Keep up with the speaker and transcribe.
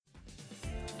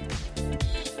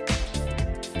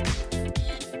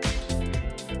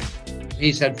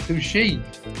He said, who's she?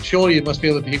 Surely there must be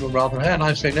other people rather than her. And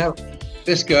I say, no,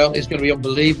 this girl is going to be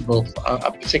unbelievable. I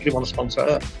particularly want to sponsor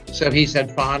her. So he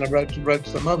said, fine. I wrote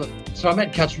to the mother. So I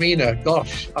met Katerina.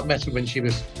 Gosh, I met her when she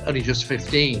was only just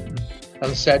 15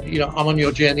 and said, you know, I'm on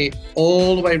your journey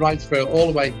all the way right through, all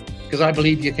the way, because I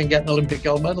believe you can get an Olympic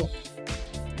gold medal.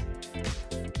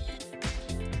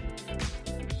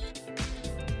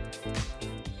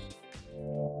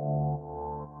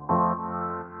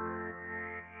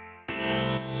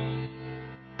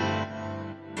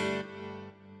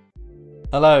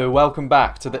 Hello, welcome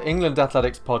back to the England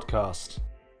Athletics podcast.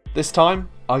 This time,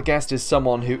 our guest is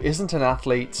someone who isn't an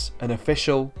athlete, an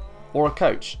official, or a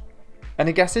coach.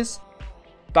 Any guesses?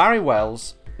 Barrie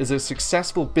Wells is a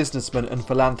successful businessman and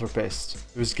philanthropist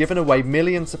who has given away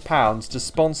millions of pounds to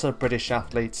sponsor British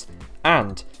athletes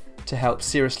and to help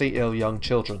seriously ill young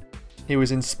children. He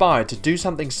was inspired to do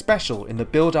something special in the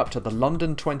build-up to the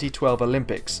London 2012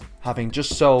 Olympics, having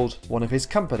just sold one of his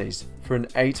companies for an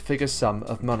 8-figure sum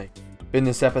of money. In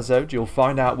this episode, you'll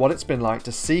find out what it's been like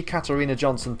to see Katerina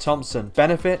Johnson-Thompson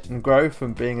benefit and grow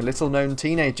from being a little-known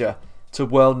teenager to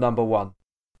world number one.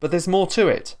 But there's more to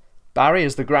it. Barrie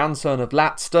is the grandson of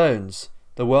Lat Stones,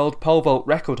 the world pole vault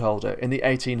record holder in the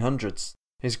 1800s.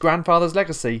 His grandfather's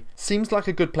legacy seems like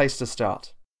a good place to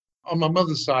start. On my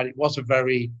mother's side, it was a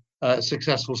very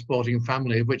successful sporting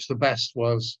family, of which the best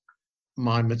was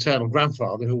my maternal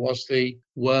grandfather, who was the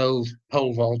world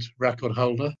pole vault record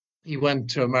holder. He went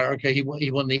to America. He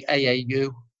won the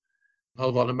AAU,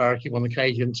 pole vault America. He won the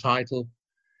Canadian title.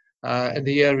 In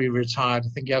the year he retired, I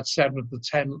think he had 7 of the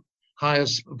 10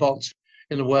 highest vaults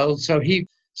in the world. So he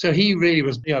really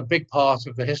was, a big part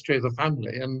of the history of the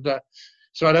family. And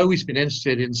so I'd always been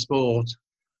interested in sport.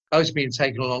 Always been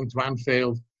taken along to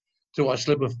Anfield to watch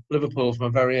Liverpool from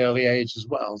a very early age as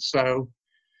well. So,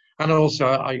 and also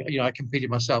I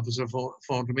competed myself as a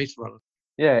 400 meter runner.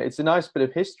 Yeah, it's a nice bit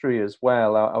of history as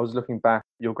well. I was looking back,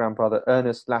 your grandfather,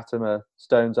 Ernest Latimer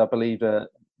Stones, I believe,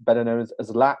 better known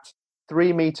as Lat,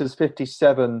 3 meters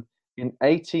 57 in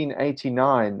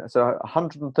 1889. So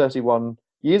 131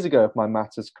 years ago, if my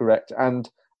maths is correct. And,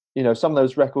 some of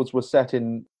those records were set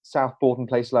in Southport and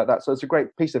places like that. So it's a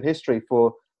great piece of history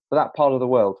for that part of the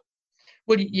world.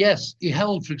 Well, yes, he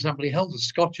held the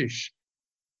Scottish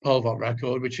pole vault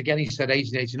record, which again, he said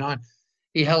 1889.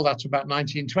 He held that to about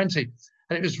 1920.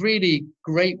 And it was really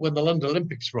great when the London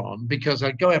Olympics were on, because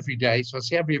I'd go every day. So I'd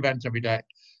see every event every day.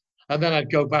 And then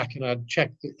I'd go back and I'd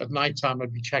check at night time,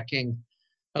 I'd be checking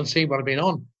and seeing what had been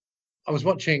on. I was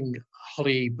watching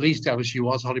Holly Bleasdale, as she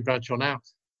was, Holly Bradshaw now.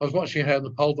 I was watching her in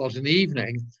the pole vault in the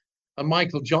evening, and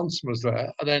Michael Johnson was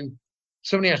there. And then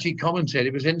somebody actually commented,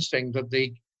 it was interesting that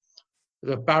the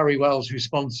Barrie Wells, who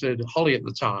sponsored Holly at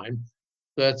the time,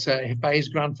 that his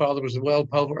grandfather was the world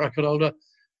pole vault record holder,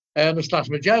 Ernest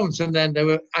Latimer Jones, and then they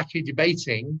were actually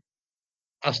debating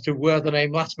as to where the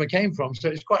name Latimer came from. So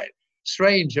it's quite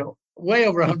strange, way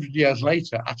over 100 years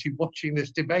later, actually watching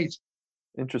this debate.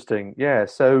 Interesting, yeah.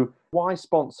 So why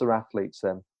sponsor athletes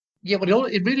then? Yeah, well,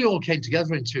 it really all came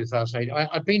together in 2008.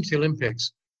 I'd been to the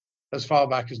Olympics as far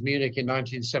back as Munich in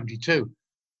 1972.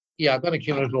 Yeah, I've got to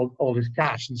accumulate all this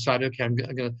cash and decide, okay, I'm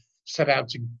going to set out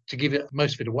to give it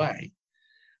most of it away.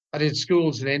 I did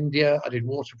schools in India, I did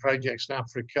water projects in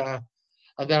Africa,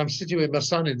 and then I'm sitting with my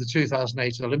son in the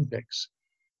 2008 Olympics,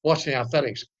 watching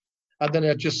athletics. And then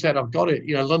I just said, I've got it,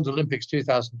 London Olympics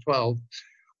 2012,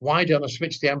 why don't I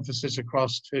switch the emphasis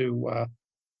across to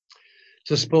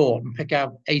sport and pick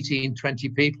out 18, 20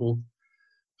 people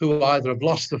who either have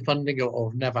lost the funding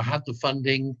or have never had the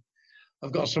funding.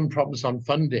 I've got some problems on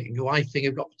funding, who I think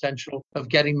have got potential of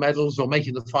getting medals or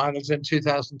making the finals in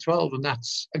 2012. And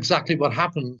that's exactly what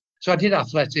happened. So I did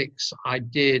athletics, I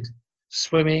did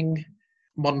swimming,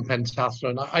 modern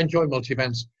pentathlon. I enjoy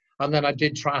multi-events. And then I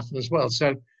did triathlon as well.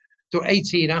 So there were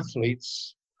 18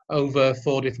 athletes over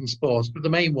 4 different sports, but the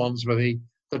main ones were the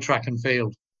track and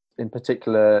field. In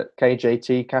particular,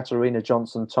 KJT, Katerina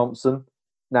Johnson-Thompson.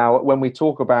 Now, when we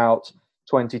talk about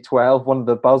 2012, one of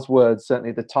the buzzwords, certainly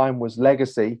at the time, was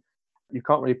legacy. You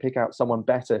can't really pick out someone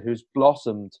better who's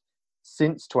blossomed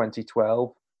since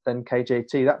 2012 than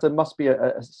KJT. That must be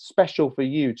a special for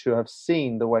you to have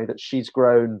seen the way that she's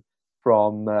grown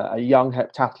from a young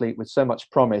heptathlete with so much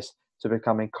promise to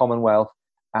becoming Commonwealth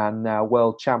and now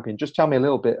world champion. Just tell me a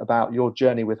little bit about your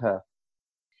journey with her.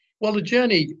 Well, the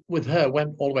journey with her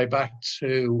went all the way back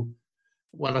to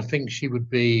when I think she would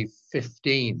be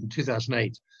 15,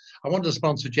 2008. I wanted to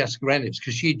sponsor Jessica Ennis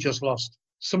because she'd just lost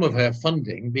some of her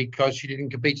funding because she didn't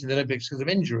compete in the Olympics because of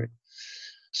injury.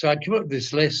 So I'd come up with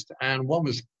this list, and one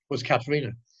was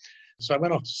Katerina. So I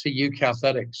went off to see UK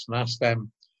Athletics and asked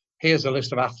them, here's a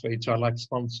list of athletes I'd like to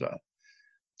sponsor.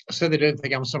 so they don't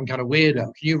think I'm some kind of weirdo.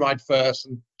 Can you ride first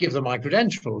and give them my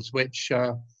credentials, which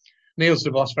Niels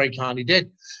de Vos very kindly did.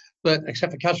 But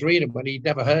except for Katerina, when he'd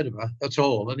never heard of her at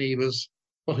all, and he was,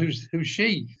 well, who's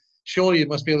she? Surely it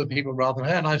must be other people rather than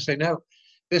her. And I say, no,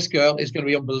 this girl is going to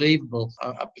be unbelievable.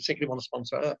 I particularly want to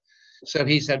sponsor her. So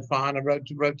he said, fine. I wrote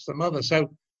to the mother.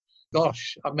 So,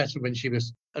 gosh, I met her when she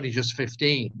was only just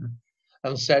 15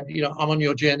 and said, I'm on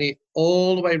your journey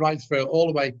all the way right through, all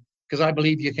the way, because I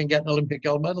believe you can get an Olympic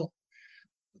gold medal.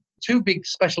 Two big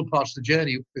special parts of the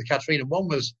journey with Katerina. One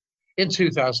was in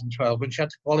 2012 when she had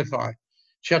to qualify.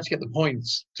 She had to get the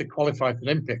points to qualify for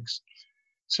the Olympics.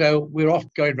 So we were off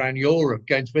going around Europe,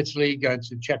 going to Italy, going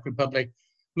to Czech Republic,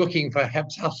 looking for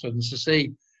heptathletes to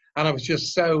see. And I was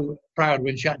just so proud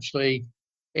when she actually,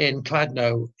 in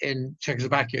Kladno, in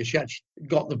Czechoslovakia, she actually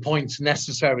got the points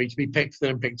necessary to be picked for the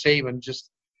Olympic team. And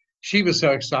just, she was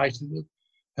so excited.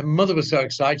 Her mother was so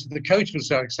excited. The coach was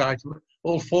so excited.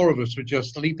 All four of us were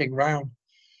just leaping around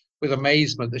with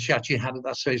amazement that she actually had at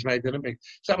that stage made the Olympics.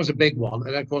 So that was a big one.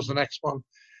 And of course, the next one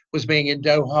was being in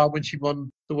Doha when she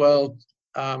won the World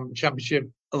Championship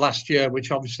last year,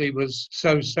 which obviously was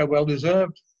so well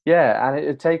deserved. Yeah, and it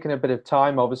had taken a bit of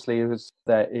time. Obviously,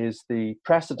 there is the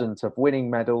precedent of winning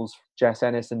medals, Jess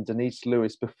Ennis and Denise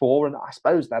Lewis before, and I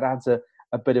suppose that adds a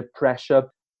bit of pressure.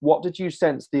 What did you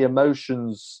sense the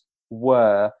emotions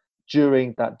were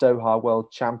during that Doha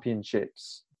World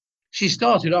Championships? She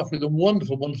started off with the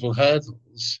wonderful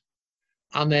hurdles,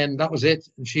 and then that was it.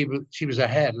 And she was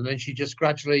ahead, and then she just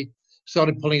gradually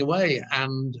started pulling away.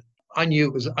 And I knew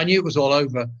it was all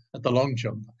over at the long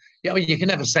jump. Yeah, I mean, you can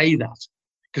never say that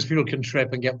because people can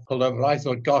trip and get pulled over. I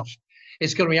thought, gosh,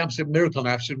 it's going to be an absolute miracle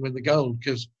now if she win the gold,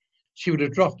 because she would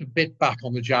have dropped a bit back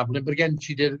on the javelin. But again,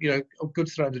 she did, a good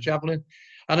throw of the javelin.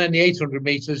 And then the 800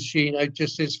 meters, she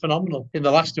just is phenomenal in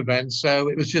the last event. So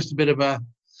it was just a bit of a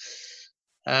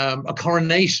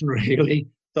coronation, really,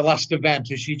 the last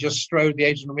event, as she just strode the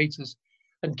 800 meters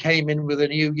and came in with a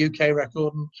new UK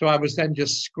record. And so I was then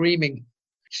just screaming,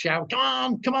 shout,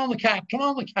 come on the cat, come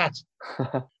on the cat.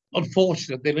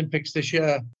 Unfortunately, the Olympics this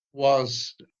year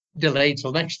was delayed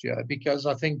till next year because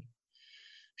I think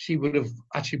she would have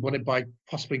actually won it by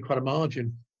possibly quite a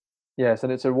margin. Yes,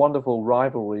 and it's a wonderful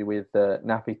rivalry with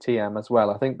Nafi Tiam as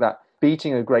well. I think that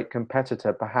beating a great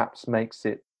competitor perhaps makes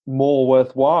it more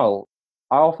worthwhile.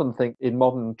 I often think in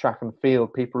modern track and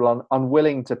field, people are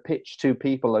unwilling to pitch two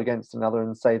people against another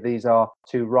and say these are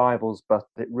two rivals, but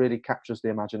it really captures the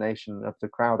imagination of the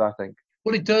crowd, I think.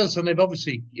 Well, it does, and they've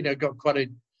obviously, got quite a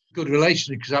good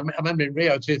relation, because I remember in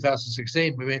Rio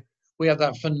 2016, we had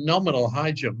that phenomenal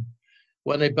high jump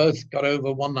when they both got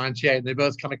over 198, and they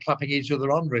both kind of clapping each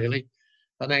other on, really.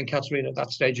 And then Katerina at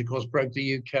that stage, of course, broke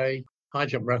the UK high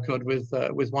jump record with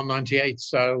 198.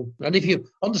 So, and if you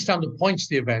understand the points of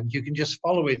the event, you can just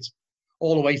follow it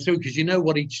all the way through, because you know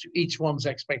what each one's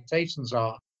expectations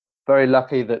are. Very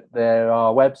lucky that there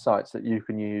are websites that you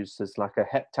can use as like a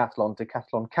heptathlon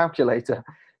decathlon calculator.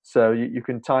 So you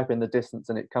can type in the distance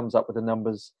and it comes up with the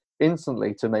numbers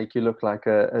instantly to make you look like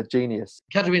a genius.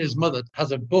 Katerina's mother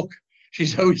has a book.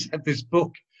 She's always had this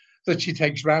book that she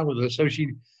takes around with her. So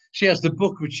she has the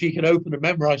book which she can open and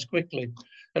memorize quickly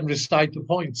and recite the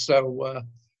points. So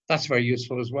that's very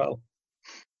useful as well.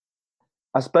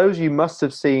 I suppose you must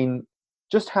have seen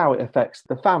just how it affects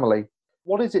the family.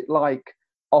 What is it like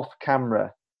off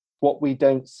camera, what we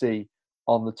don't see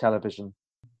on the television?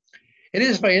 It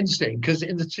is very interesting because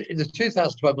in the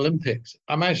 2012 Olympics,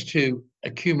 I managed to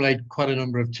accumulate quite a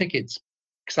number of tickets,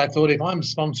 because I thought if I'm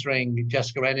sponsoring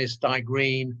Jessica Ennis, Di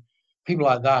Green, people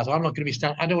like that, I'm not going to be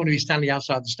I don't want to be standing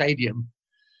outside the stadium,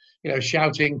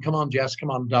 shouting, "Come on, Jess,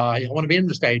 come on, Di." I want to be in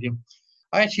the stadium.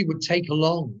 I actually would take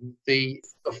along the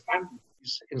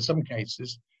families, in some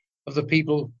cases, of the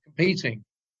people competing.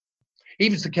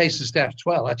 Even the case of Steph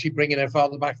Twell, actually bringing her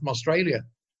father back from Australia,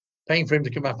 paying for him to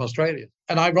come back from Australia.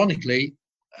 And ironically,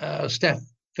 Steph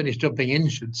finished up being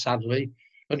injured, sadly,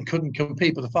 and couldn't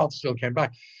compete, but the father still came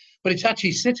back. But it's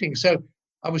actually sitting. So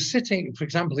I was sitting, for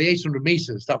example, the 800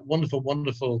 meters, that wonderful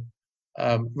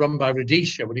run by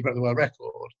Rhodesia when he broke the world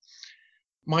record.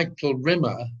 Michael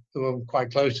Rimmer, who I'm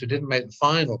quite close to, didn't make the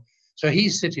final. So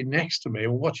he's sitting next to me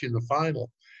and watching the final.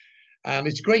 And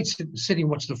it's great sitting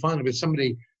watching the final with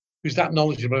somebody who's that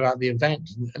knowledgeable about the event,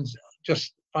 and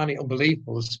just finding it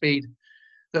unbelievable, the speed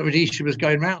that Rhodesia was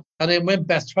going round. And then when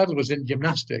Beth Tweddle was in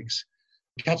gymnastics,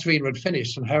 Katerina had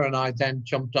finished, and her and I then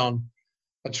jumped on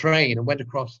a train and went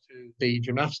across to the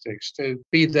gymnastics to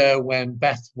be there when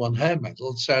Beth won her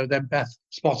medal. So then Beth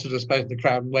spotted us both in the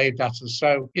crowd and waved at us.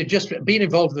 So just being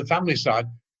involved in the family side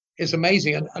is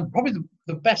amazing. And probably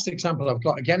the best example I've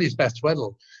got, again, is Beth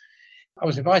Tweddle. I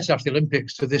was invited after the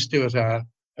Olympics to this do at her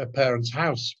parents'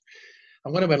 house.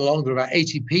 And when I went along, there were about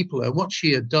 80 people. And what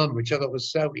she had done, which I thought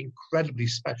was so incredibly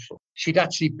special, she'd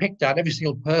actually picked out every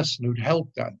single person who'd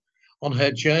helped her on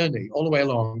her journey all the way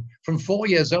along, from 4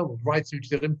 years old right through to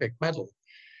the Olympic medal.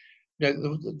 You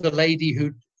know, the lady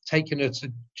who'd taken her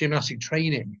to gymnastic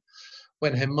training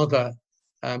when her mother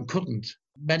couldn't,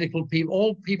 medical people,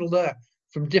 all people there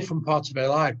from different parts of her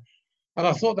life. And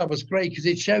I thought that was great because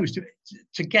it shows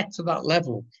to get to that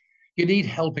level, you need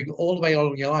helping all the way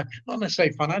along your life, not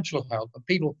necessarily financial help, but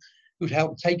people who'd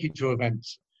help take you to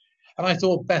events. And I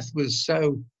thought Beth was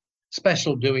so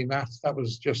special doing that. That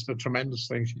was just a tremendous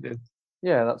thing she did.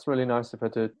 Yeah, that's really nice of her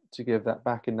to give that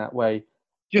back in that way.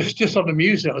 Just on the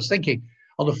music, I was thinking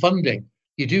on the funding,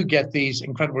 you do get these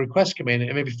incredible requests come in.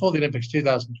 I mean, before the Olympics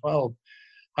 2012,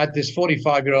 I had this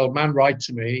 45-year-old man write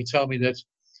to me. He told me that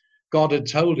God had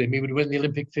told him he would win the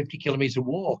Olympic 50-kilometer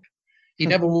walk. He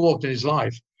never walked in his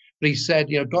life, but he said,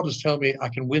 you know, God has told me I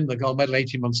can win the gold medal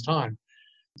 18 months' time.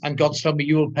 And God's told me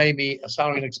you will pay me a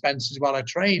salary and expenses while I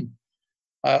train,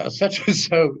 etc.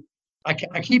 So I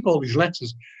keep all these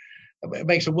letters. It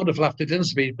makes a wonderful after dinner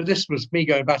speech, but this was me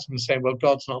going back to him and saying, well,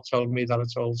 God's not told me that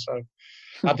at all, so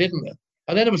I didn't.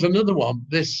 And then there was another one,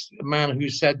 this man who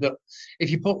said that if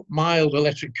you put mild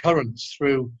electric currents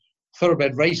through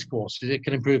thoroughbred race courses, it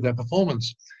can improve their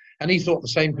performance. And he thought the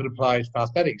same could apply to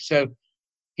athletics. So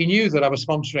he knew that I was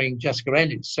sponsoring Jessica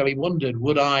Ennis, so he wondered,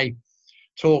 would I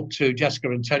talk to Jessica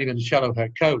and Tony Vinicello, her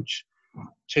coach,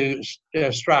 to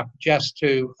strap Jess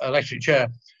to an electric chair.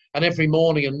 And every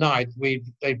morning and night,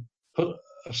 they put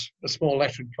a small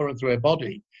electric current through her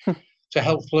body to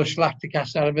help flush lactic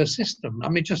acid out of her system. I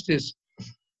mean,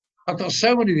 I've got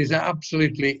so many of these that are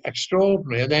absolutely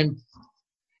extraordinary. And then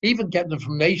even getting them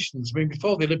from nations. I mean,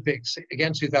 before the Olympics,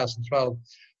 again, 2012,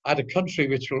 I had a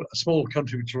small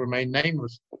country which will remain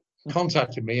nameless,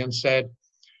 contacted me and said,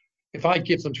 if I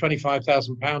give them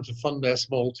 £25,000 to fund their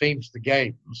small team to the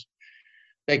games,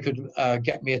 they could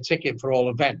get me a ticket for all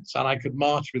events and I could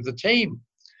march with the team.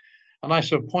 And I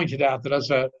sort of pointed out that as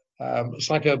a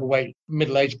slightly overweight,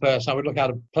 middle-aged person, I would look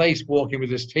out of place walking with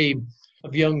this team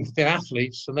of young, thin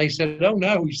athletes. And they said, oh,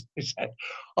 no, he said,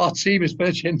 our team is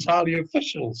virtually entirely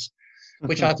officials,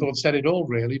 which I thought said it all,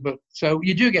 really. But so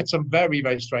you do get some very,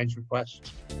 very strange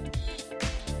requests.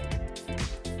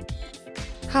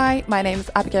 Hi, my name is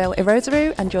Abigail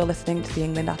Irosaru, and you're listening to the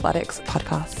England Athletics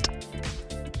podcast.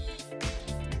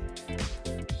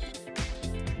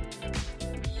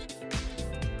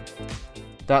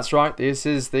 That's right, this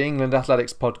is the England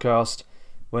Athletics podcast.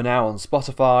 We're now on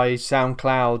Spotify,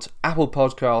 SoundCloud, Apple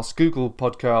Podcasts, Google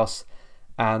Podcasts,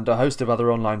 and a host of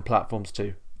other online platforms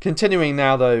too. Continuing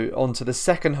now though, on to the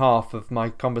second half of my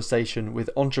conversation with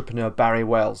entrepreneur Barrie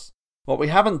Wells. What we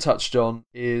haven't touched on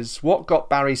is what got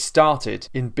Barrie started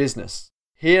in business.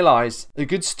 Here lies a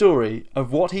good story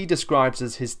of what he describes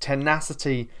as his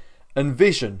tenacity and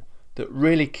vision that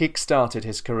really kick-started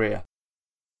his career.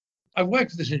 I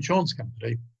worked for this insurance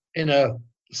company in a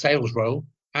sales role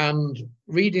and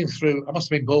reading through, I must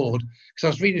have been bored because I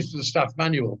was reading through the staff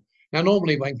manual. Now,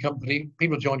 normally when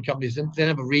people join companies, they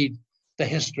never read the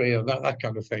history of that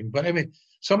kind of thing. But anyway,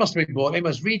 so I must have been bored. I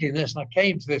was reading this and I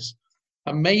came to this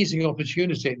amazing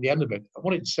opportunity at the end of it. And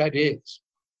what it said is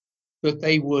that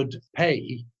they would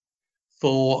pay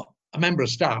for a member of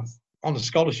staff on a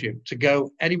scholarship to go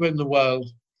anywhere in the world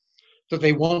that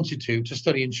they wanted to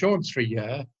study insurance for a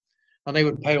year, and they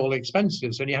would pay all the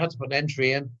expenses. And you had to put an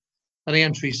entry in, and the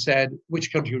entry said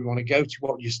which country you would want to go to,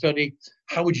 what would you study,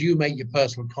 how would you make your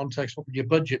personal contacts, what would your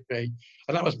budget be,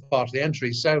 and that was part of the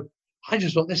entry. So I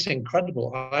just thought, this is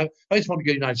incredible. I just want to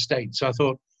go to the United States. So I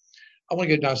thought, I want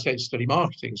to go to the United States to study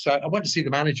marketing. So I went to see the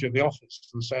manager of the office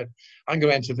and said, I'm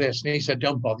going to enter this. And he said,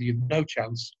 don't bother, you've no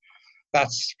chance.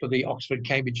 That's for the Oxford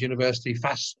Cambridge University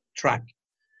fast track.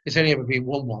 It's only ever been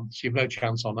won once. You've no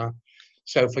chance on that.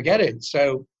 So forget it.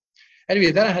 So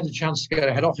anyway, then I had a chance to go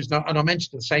to head office. Now, and I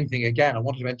mentioned the same thing again. I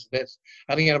wanted to enter this.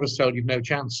 And again, I was told you've no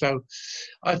chance. So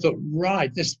I thought,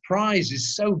 right, this prize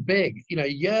is so big. You know,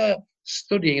 you're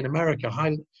studying in America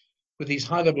with these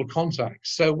high-level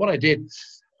contacts. So what I did,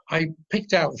 I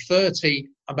picked out 30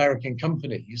 American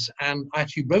companies and I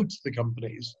actually wrote to the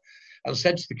companies and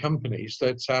said to the companies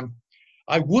that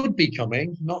I would be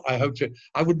coming,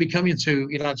 I would be coming to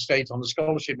the United States on a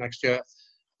scholarship next year.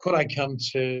 Could I come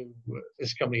to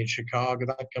this company in Chicago,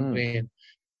 that company in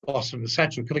Boston,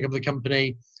 etc.? Could I come to the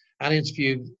company and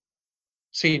interview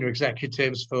senior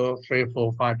executives for 3 or 4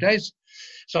 or 5 days?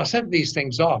 So I sent these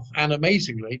things off, and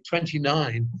amazingly,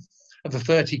 29 of the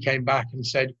 30 came back and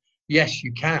said, yes,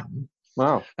 you can.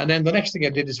 Wow. And then the next thing I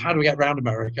did is, how do we get around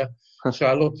America? So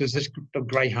I looked, there's this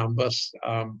Greyhound bus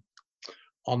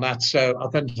on that. So I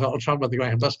then thought, I'll try about the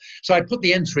Greyhound bus. So I put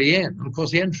the entry in. And of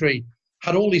course, the entry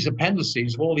had all these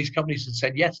appendices of all these companies that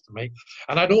said yes to me.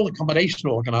 And I had all the accommodation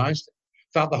organised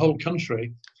throughout the whole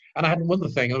country. And I hadn't won the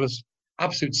thing. There was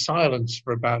absolute silence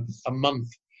for about a month.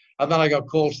 And then I got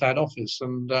called to that office,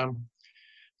 and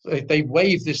they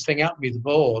waved this thing at me, the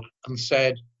board, and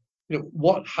said,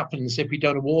 what happens if we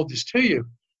don't award this to you?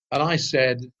 And I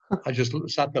said, I just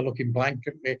sat there looking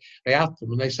blankly at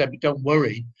them, and they said, but don't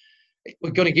worry, we're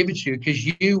going to give it to you because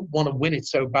you want to win it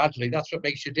so badly. That's what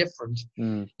makes you different.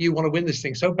 You want to win this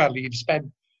thing so badly, you've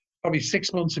spent probably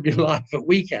 6 months of your life at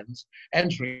weekends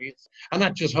entering it. And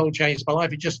that just whole changed my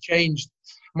life. It just changed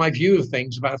my view of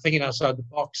things, about thinking outside the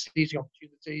box, seizing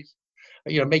opportunities,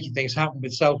 making things happen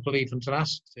with self-belief and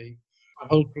tenacity. My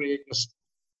whole career just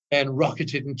then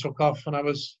rocketed and took off, and I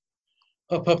was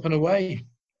up and away.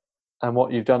 And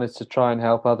what you've done is to try and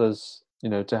help others,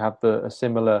 to have a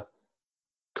similar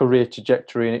career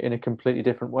trajectory in a completely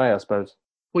different way, I suppose.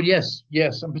 Well, yes.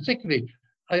 And particularly,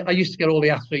 I used to get all the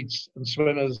athletes and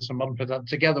swimmers and modern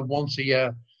together once a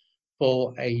year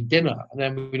for a dinner, and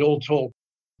then we'd all talk.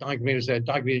 Di Green was there.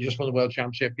 Di Green just won the world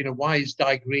championship. Why is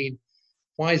Di Green?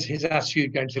 Why is his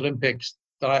attitude going to the Olympics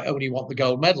that I only want the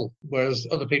gold medal, whereas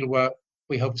other people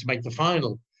we hope to make the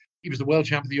final? He was the world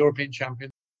champion, the European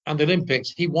champion, and the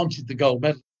Olympics. He wanted the gold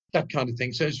medal, that kind of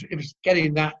thing. So it was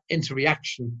getting that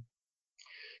interreaction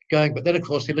going. But then, of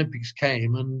course, the Olympics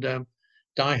came, and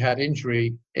Di had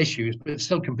injury issues, but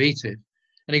still competed.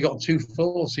 And he got 2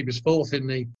 fourths. He was 4th in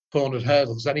the 400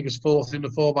 hurdles, and he was 4th in the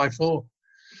 4x4.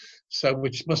 So,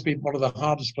 which must be one of the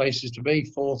hardest places to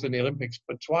be, 4th in the Olympics,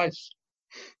 but twice.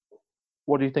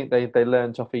 What do you think they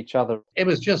learned off each other? It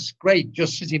was just great,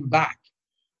 just sitting back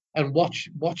and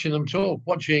watching them talk,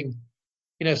 watching,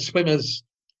 swimmers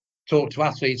talk to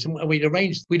athletes, and we'd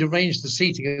arranged the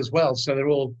seating as well, so they're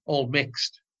all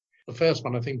mixed. The first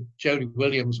one, I think Jodie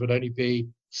Williams would only be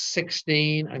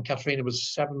 16, and Katrina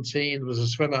was 17. There was a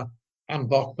swimmer, Anne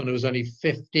Bachman, who was only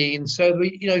 15. So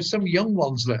some young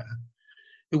ones there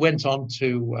who went on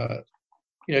to,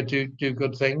 do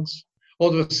good things. Or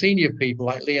there were senior people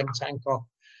like Liam Tancock,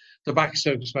 the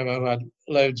backstroke swimmer, who had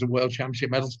loads of world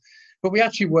championship medals. But we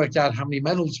actually worked out how many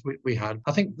medals we had.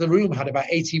 I think the room had about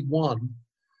 81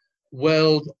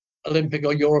 world, Olympic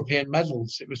or European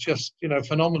medals. It was just, a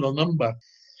phenomenal number.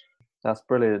 That's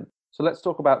brilliant. So let's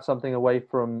talk about something away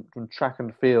from track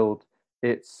and field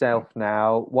itself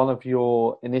now. One of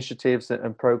your initiatives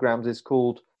and programs is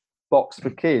called Box for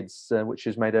Kids, which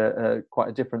has made quite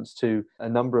a difference to a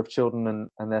number of children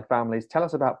and their families. Tell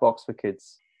us about Box for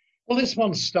Kids. Well, this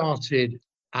one started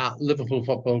at Liverpool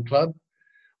Football Club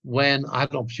when I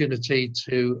had an opportunity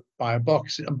to buy a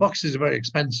box. And boxes are very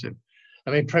expensive.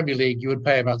 I mean, Premier League, you would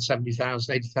pay about £70,000,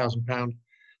 £80,000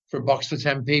 for a box for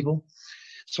 10 people.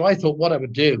 So I thought what I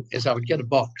would do is I would get a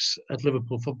box at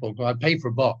Liverpool Football Club. I'd pay for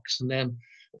a box, and then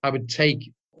I would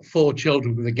take 4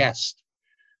 children with a guest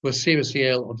who were seriously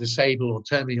ill or disabled or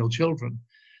terminally ill children,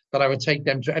 that I would take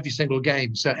them to every single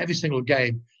game. So every single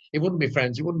game, it wouldn't be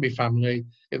friends, it wouldn't be family,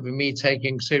 it would be me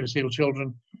taking seriously ill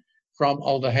children from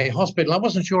Alder Hey Hospital. I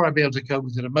wasn't sure I'd be able to cope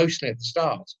with it emotionally at the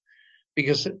start,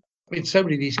 because so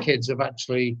many of these kids have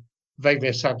actually very,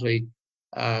 very sadly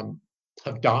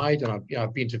have died, and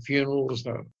I've been to funerals.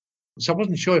 So I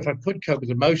wasn't sure if I could cope with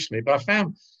it emotionally, but I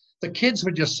found the kids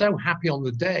were just so happy on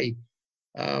the day.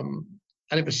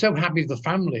 And it was so happy with the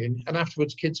family. And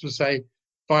afterwards, kids would say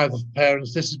via the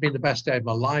parents, this has been the best day of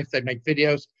my life. They'd make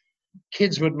videos.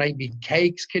 Kids would make me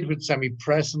cakes. Kids would send me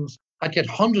presents. I'd get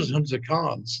hundreds and hundreds of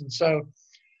cards. And so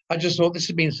I just thought, this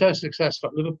has been so successful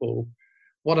at Liverpool.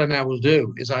 What I now will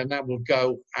do is I now will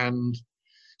go and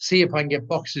see if I can get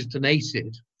boxes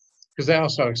donated, because they are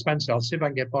so expensive. I'll see if I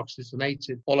can get boxes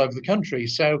donated all over the country.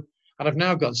 So, and I've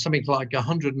now got something like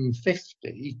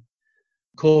 150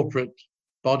 corporate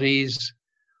bodies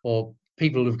or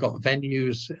people who've got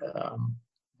venues,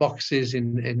 boxes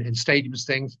in stadiums,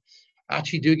 things,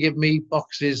 actually do give me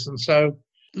boxes. And so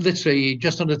literally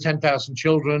just under 10,000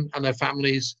 children and their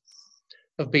families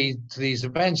have been to these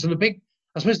events. And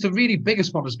I suppose the really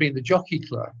biggest one has been the Jockey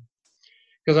Club,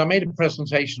 because I made a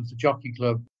presentation to the Jockey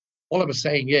Club. All I was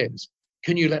saying is,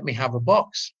 can you let me have a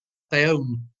box? They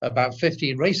own about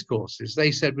 15 race courses.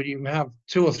 They said, well, you can have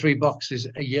 2 or 3 boxes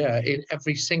a year in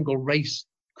every single race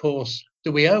course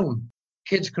that we own.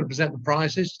 Kids could present the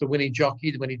prizes to the winning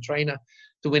jockey, the winning trainer,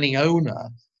 the winning owner,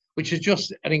 which is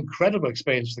just an incredible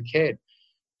experience for the kid.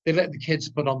 They let the kids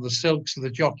put on the silks of the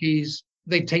jockeys.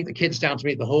 they'd take the kids down to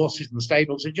meet the horses in the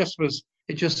stables. It just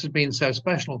has been so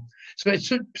special. So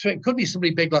it could be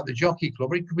somebody big like the Jockey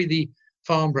Club, or it could be the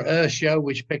Farnborough Air Show,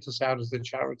 which picked us out as their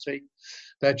charity.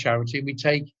 We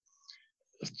take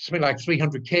something like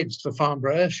 300 kids to the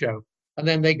Farnborough Air Show, and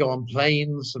then they go on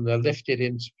planes and they're lifted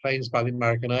into planes by the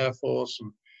American Air Force,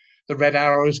 and the Red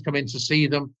Arrows come in to see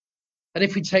them. And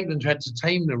if we take them to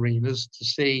entertainment arenas to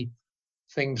see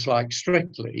things like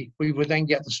Strictly, we would then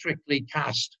get the Strictly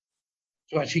cast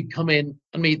to actually come in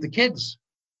and meet the kids.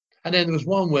 And then there was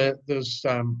one where there's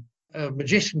a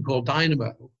magician called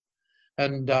Dynamo,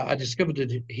 and I discovered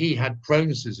that he had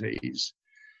Crohn's disease.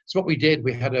 So what we did,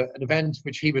 we had an event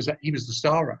which he was the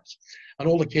star at, and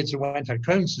all the kids who went had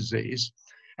Crohn's disease,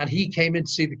 and he came in to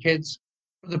see the kids.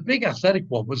 The big athletic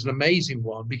one was an amazing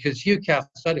one, because UK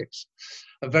Athletics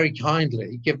have very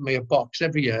kindly given me a box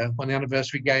every year when the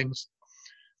anniversary games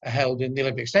are held in the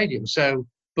Olympic Stadium. So,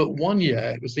 but one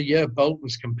year, it was the year Bolt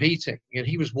was competing, and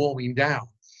he was warming down.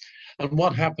 And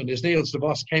what happened is Niels de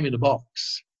Vos came in the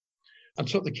box and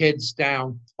took the kids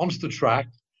down onto the track,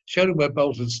 showed them where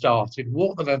Bolt had started,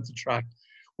 walked the length of the track,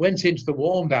 went into the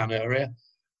warm down area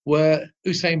where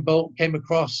Usain Bolt came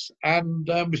across and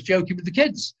was joking with the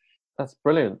kids. That's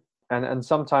brilliant. And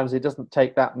sometimes it doesn't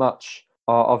take that much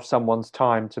of someone's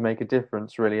time to make a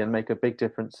difference, really, and make a big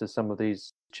difference to some of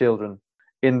these children.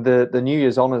 In the New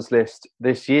Year's Honours list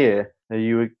this year,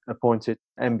 you were appointed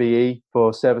MBE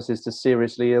for services to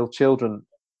seriously ill children.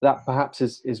 That perhaps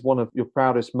is one of your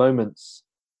proudest moments,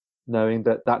 knowing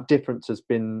that difference has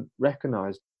been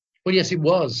recognised. Well, yes, it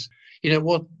was.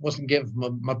 What wasn't given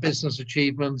for my business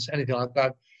achievements, anything like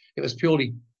that. It was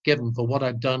purely given for what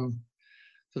I'd done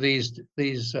for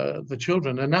the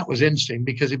children. And that was interesting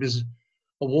because it was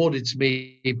awarded to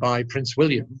me by Prince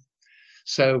William.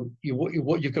 So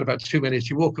you've got about 2 minutes.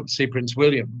 You walk up to see Prince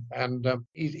William, and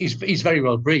he's very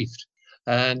well briefed.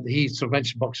 And he sort of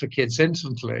mentioned box for kids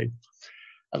instantly.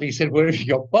 And he said, "Where have you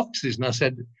got boxes?" And I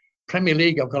said, "Premier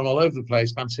League, I've gone all over the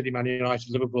place. Man City, Man United,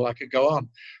 Liverpool, I could go on."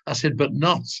 I said, "But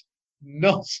not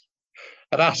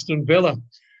at Aston Villa."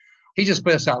 He just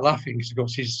burst out laughing because, of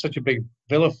course, he's such a big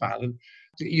Villa fan. And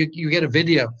you get a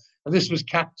video, and this was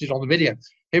captured on the video,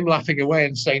 him laughing away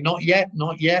and saying, "Not yet,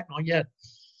 not yet, not yet."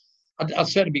 I'll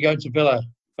certainly be going to Villa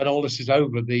when all this is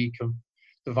over, the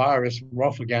virus, we're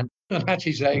off again, and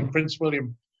actually saying Prince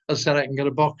William has said I can get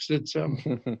a box at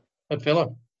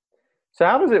Villa. So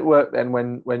how does it work then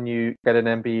when you get an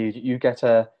MBE? You get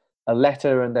a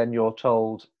letter and then you're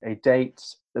told a date,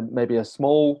 maybe a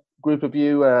small group of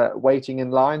you waiting in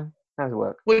line? How does it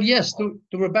work? Well, yes, there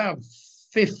were about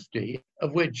 50,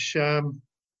 of which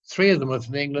 3 of them were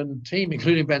from the England team,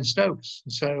 including Ben Stokes.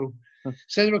 So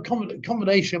there were a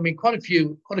combination. I mean, quite a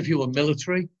few were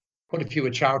military, quite a few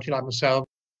were charity like myself.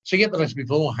 So you get the letter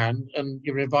beforehand and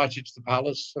you're invited to the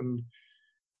palace, and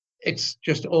it's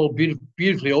just all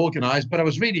beautifully organised. But I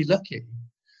was really lucky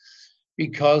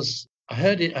because I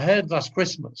heard last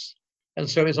Christmas. And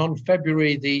so it's on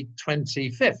February the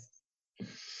 25th.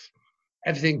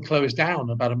 Everything closed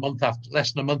down about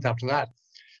less than a month after that.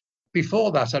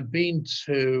 Before that, I'd been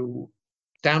to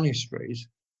Downing Street.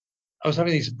 I was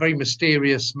having these very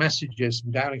mysterious messages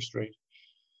from Downing Street.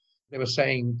 They were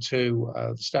saying to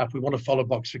the staff, "We want to follow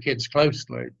Box for Kids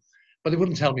closely," but they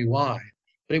wouldn't tell me why.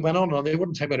 But it went on and they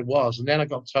wouldn't tell me what it was. And then I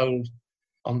got told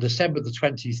on December the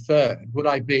 23rd, would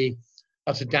I be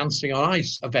at a Dancing on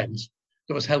Ice event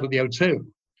that was held at the O2?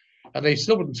 And they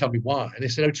still wouldn't tell me why. And they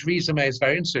said, "Oh, Theresa May is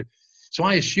very interested." So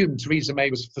I assumed Theresa May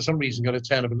was, for some reason, going to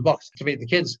turn up in the box to meet the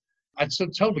kids. I'd sort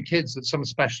of told the kids that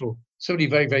somebody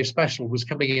very, very special was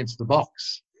coming into the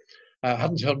box. I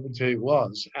hadn't told them who it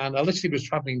was. And I literally was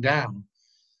travelling down,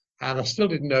 and I still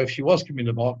didn't know if she was coming in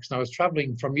the box. And I was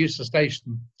travelling from Euston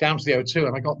Station down to the O2,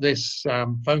 and I got this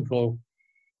phone call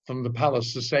from the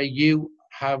palace to say, "You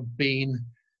have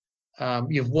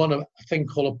you've won a thing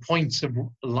called a Points of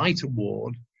Light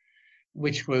Award,"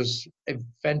 which was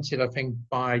invented, I think,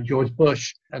 by George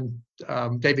Bush, and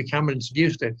David Cameron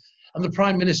introduced it. And the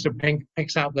Prime Minister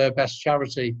picks out their best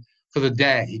charity for the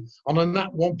day. On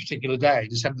that one particular day,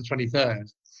 December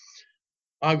 23rd,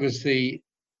 I was the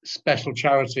special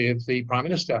charity of the Prime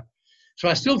Minister. So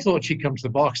I still thought she'd come to the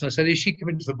box. And I said, "Is she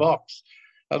coming to the box?"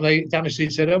 And Downing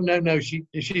Street said, "Oh, no,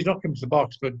 she's not coming to the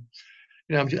box. But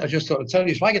I just thought I'd tell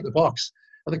you, if I get the box,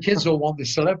 and the kids all want a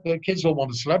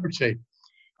celebrity."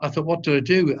 I thought, what do I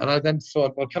do? And I then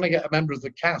thought, well, can I get a member of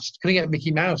the cast? Can I get Mickey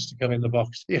Mouse to come in the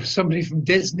box? Somebody from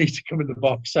Disney to come in the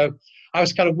box. So I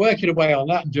was kind of working away on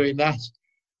that and doing that.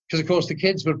 Because, of course, the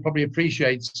kids would probably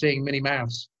appreciate seeing Minnie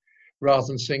Mouse rather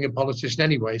than seeing a politician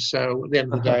anyway. So at the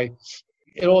end of the day,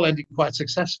 it all ended quite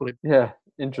successfully. Yeah,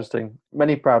 Interesting.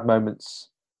 Many proud moments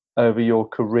over your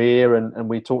career, and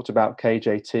we talked about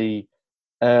KJT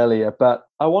earlier, but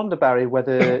I wonder, Barrie,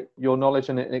 whether your knowledge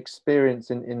and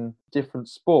experience in different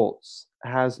sports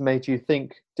has made you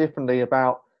think differently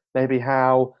about maybe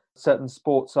how certain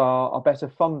sports are better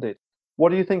funded. What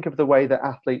do you think of the way that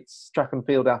athletes, track and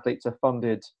field athletes, are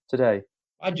funded today?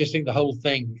 I just think the whole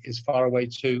thing is far away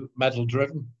too medal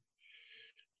driven.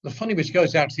 The funding which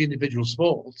goes out to the individual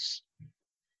sports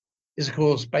is, of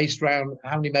course, based around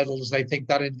how many medals they think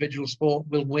that individual sport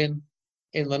will win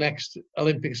in the next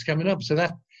Olympics coming up. So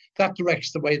that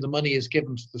directs the way the money is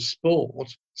given to the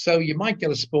sport. So you might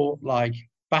get a sport like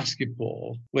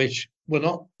basketball, which we're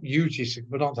not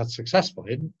that successful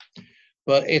in,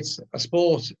 but it's a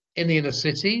sport in the inner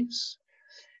cities.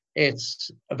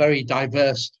 It's a very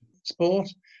diverse sport.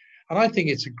 And I think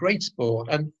it's a great sport.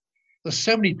 And there's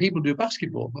so many people do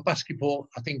basketball, but basketball,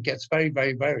 I think, gets very,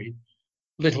 very, very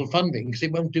little funding because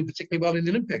it won't do particularly well in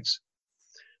the Olympics.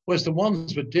 Whereas the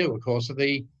ones that do, of course, are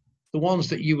the ones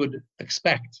that you would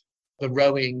expect, the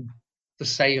rowing, the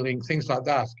sailing, things like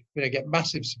that, get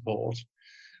massive support,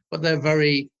 but they're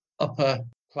very upper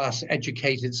class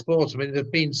educated sports. I mean, there's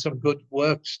been some good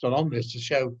work done on this to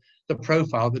show the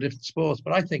profile of the different sports,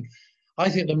 but I think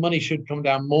the money should come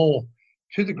down more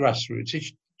to the grassroots. It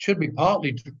should be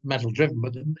partly medal driven,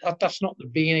 but that's not the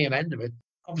beginning and end of it.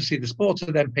 Obviously, the sports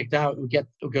are then picked out who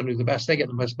are going to do the best. They get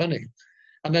the most money.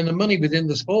 And then the money within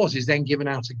the sport is then given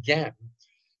out again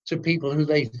to people who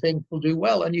they think will do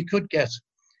well. And you could get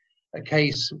a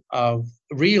case of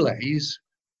relays,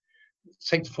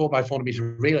 take the 4x400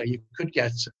 meter relay, you could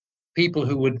get people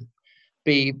who would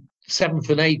be 7th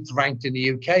and 8th ranked in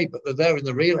the UK, but they're there in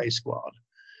the relay squad.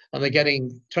 And they're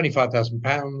getting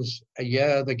 £25,000 a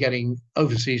year. They're getting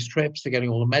overseas trips. They're getting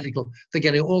all the medical. They're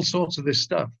getting all sorts of this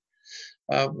stuff.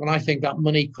 And I think that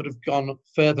money could have gone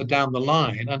further down the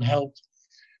line and helped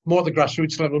more at the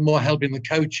grassroots level, more helping the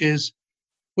coaches,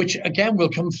 which again will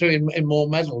come through in more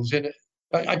medals.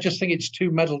 I just think it's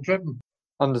too medal driven.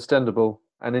 Understandable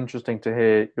and interesting to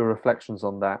hear your reflections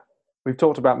on that. We've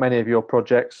talked about many of your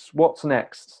projects. What's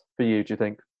next for you, do you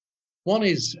think? One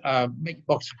is making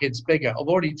box for kids bigger. I've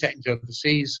already taken it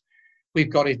overseas.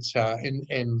 We've got it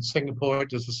in Singapore. It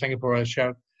does the Singapore Air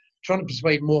Show. Trying to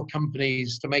persuade more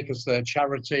companies to make us their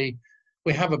charity.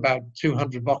 We have about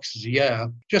 200 boxes a year.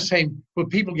 Just saying, would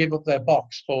people give up their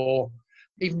box for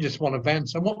even just one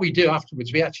event? And what we do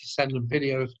afterwards, we actually send them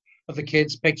videos of the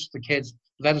kids, pictures of the kids,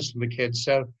 letters from the kids.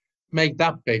 So make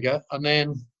that bigger. And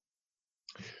then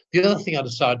the other thing I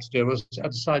decided to do was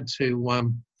because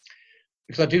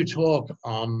I do talk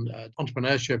on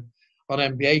entrepreneurship on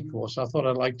MBA course, I thought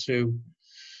I'd like to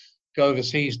go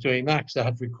overseas doing that because I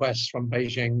had requests from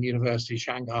Beijing University,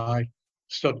 Shanghai,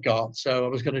 Stuttgart. So I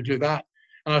was going to do that.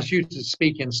 And I was due to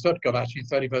speak in Stuttgart, actually,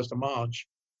 31st of March,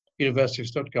 University of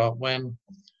Stuttgart, when,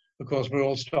 of course, we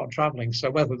all start traveling. So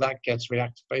whether that gets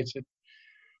reactivated,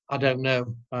 I don't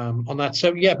know on that.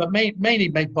 So, yeah, but mainly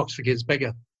make box for kids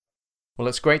bigger. Well,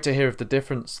 it's great to hear of the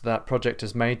difference that project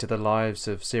has made to the lives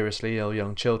of seriously ill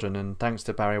young children, and thanks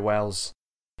to Barrie Wells.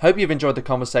 Hope you've enjoyed the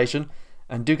conversation,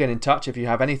 and do get in touch if you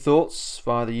have any thoughts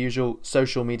via the usual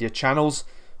social media channels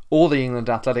or the England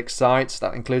Athletics site.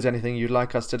 That includes anything you'd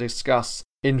like us to discuss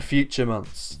in future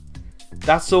months.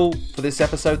 That's all for this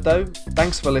episode though.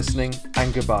 Thanks for listening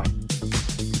and goodbye.